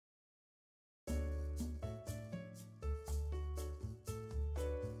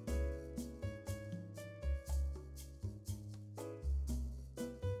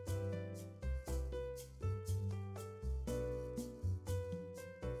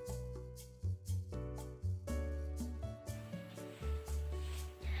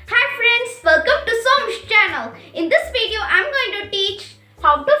channel. In this video, I'm going to teach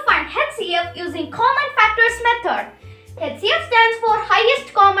how to find HCF using common factors method. HCF stands for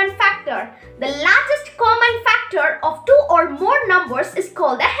highest common factor. The largest common factor of two or more numbers is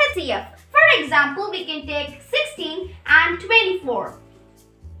called the HCF. For example, we can take 16 and 24.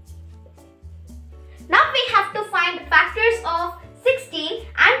 Now we have to find the factors of 16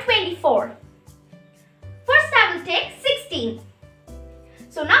 and 24. First I will take 16.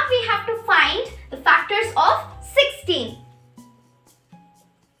 So now we have to find the factors of 16.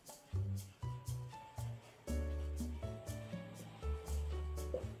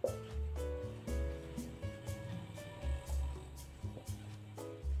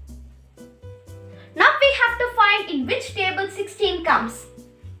 Now we have to find in which table 16 comes.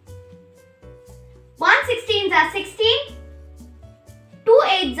 1 16s are 16, 2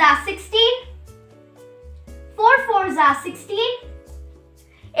 8s are 16, 4 4s are 16,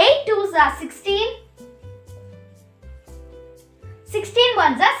 8 2s are 16, 16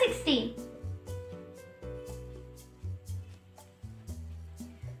 1s are 16.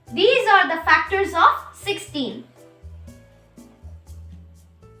 These are the factors of 16.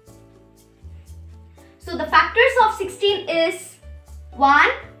 So the factors of 16 is 1,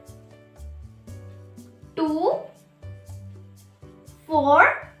 2,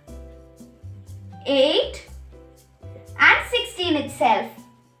 4, 8 and 16 itself.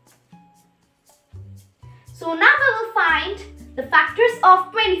 So now we will find the factors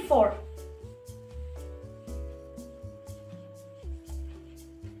of 24.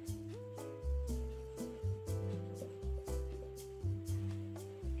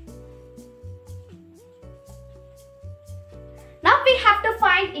 Now we have to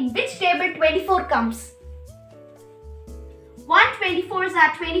find in which table 24 comes. 1 24s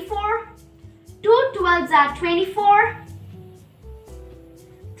are 24, 2 12s are 24,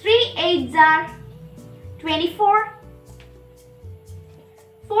 3 8s are 24,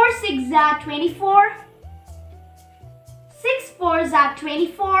 4 6s are 24, 6 4s are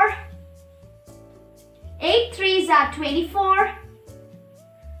 24, 8 3s are 24,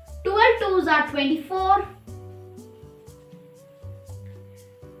 12 2s are 24,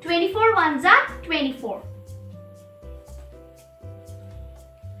 24 1s are 24.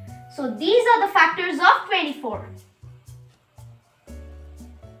 So these are the factors of 24.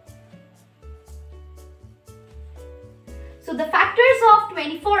 So the factors of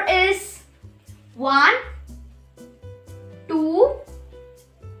 24 is 1, 2,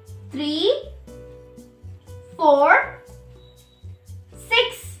 3, 4,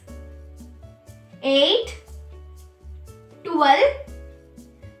 6, 8, 12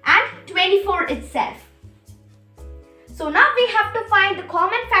 and 24 itself. So now we have to find the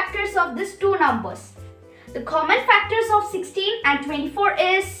common factors of these two numbers. The common factors of 16 and 24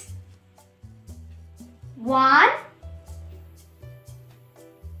 is 1,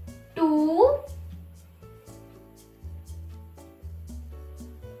 2,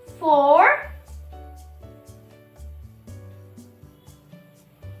 4,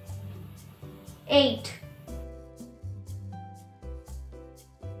 8.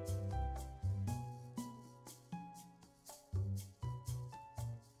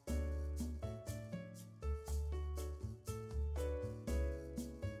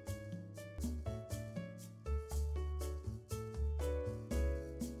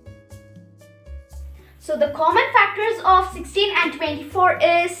 So the common factors of 16 and 24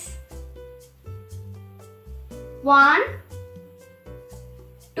 is 1,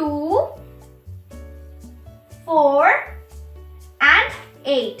 2, 4 and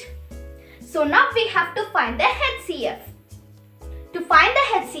 8. So now we have to find the HCF. To find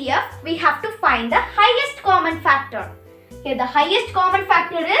the HCF, we have to find the highest common factor. Here the highest common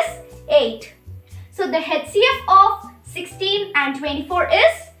factor is 8. So the HCF of 16 and 24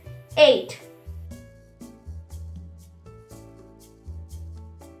 is 8.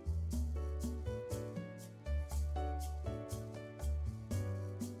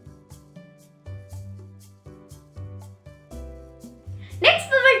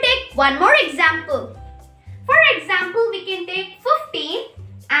 Next we will take one more example. For example, we can take 15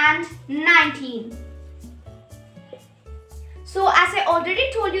 and 19. So as I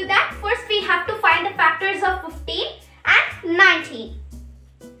already told you that first we have to find the factors of 15 and 19.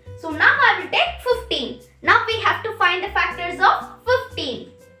 So now I will take 15. Now we have to find the factors of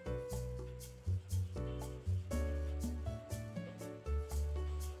 15.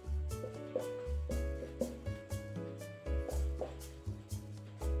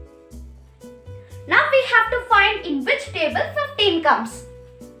 Now we have to find in which table 15 comes.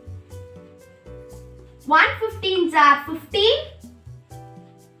 1 15s are 15,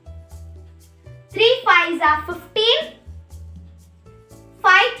 3 5s are 15.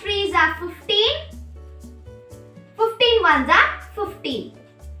 5 3s are 15. 15 1s are 15.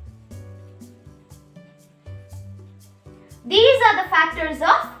 These are the factors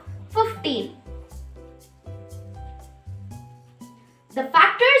of 15. The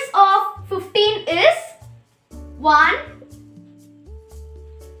factors of 15 is 1,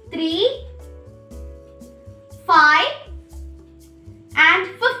 3, 5 and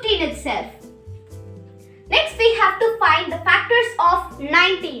 15 itself. Next we have to find the factors of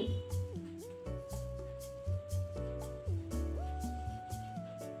 19.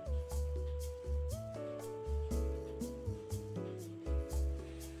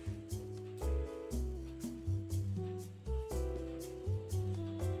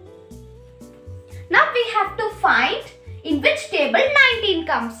 Now we have to find in which table 19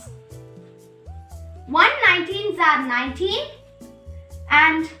 comes. 1 19s are 19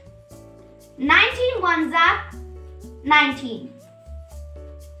 and 19 1s are 19.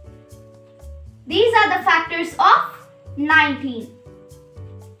 These are the factors of 19.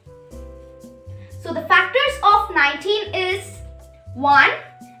 So the factors of 19 is 1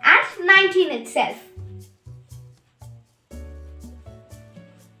 and 19 itself.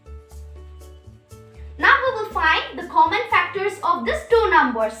 Now we will find the common factors of these two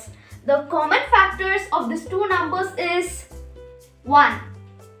numbers. The common factors of these two numbers is 1.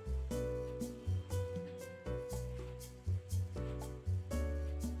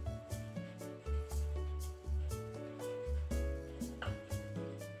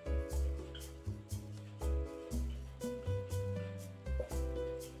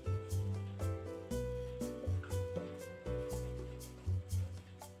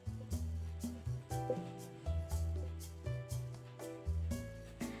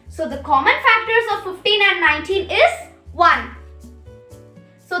 So the common factors of 15 and 19 is 1.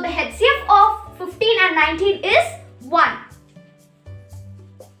 So the HCF of 15 and 19 is 1.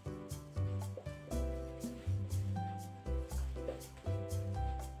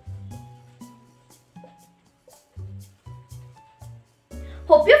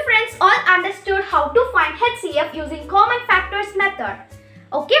 Hope you friends all understood how to find HCF using common factors method.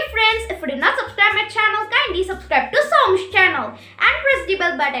 Okay friends, if you did not subscribe my channel, kindly subscribe to Sowmi's channel and press the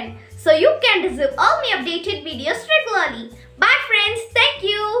bell button so you can receive all my updated videos regularly. Bye friends, thank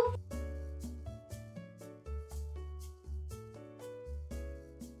you.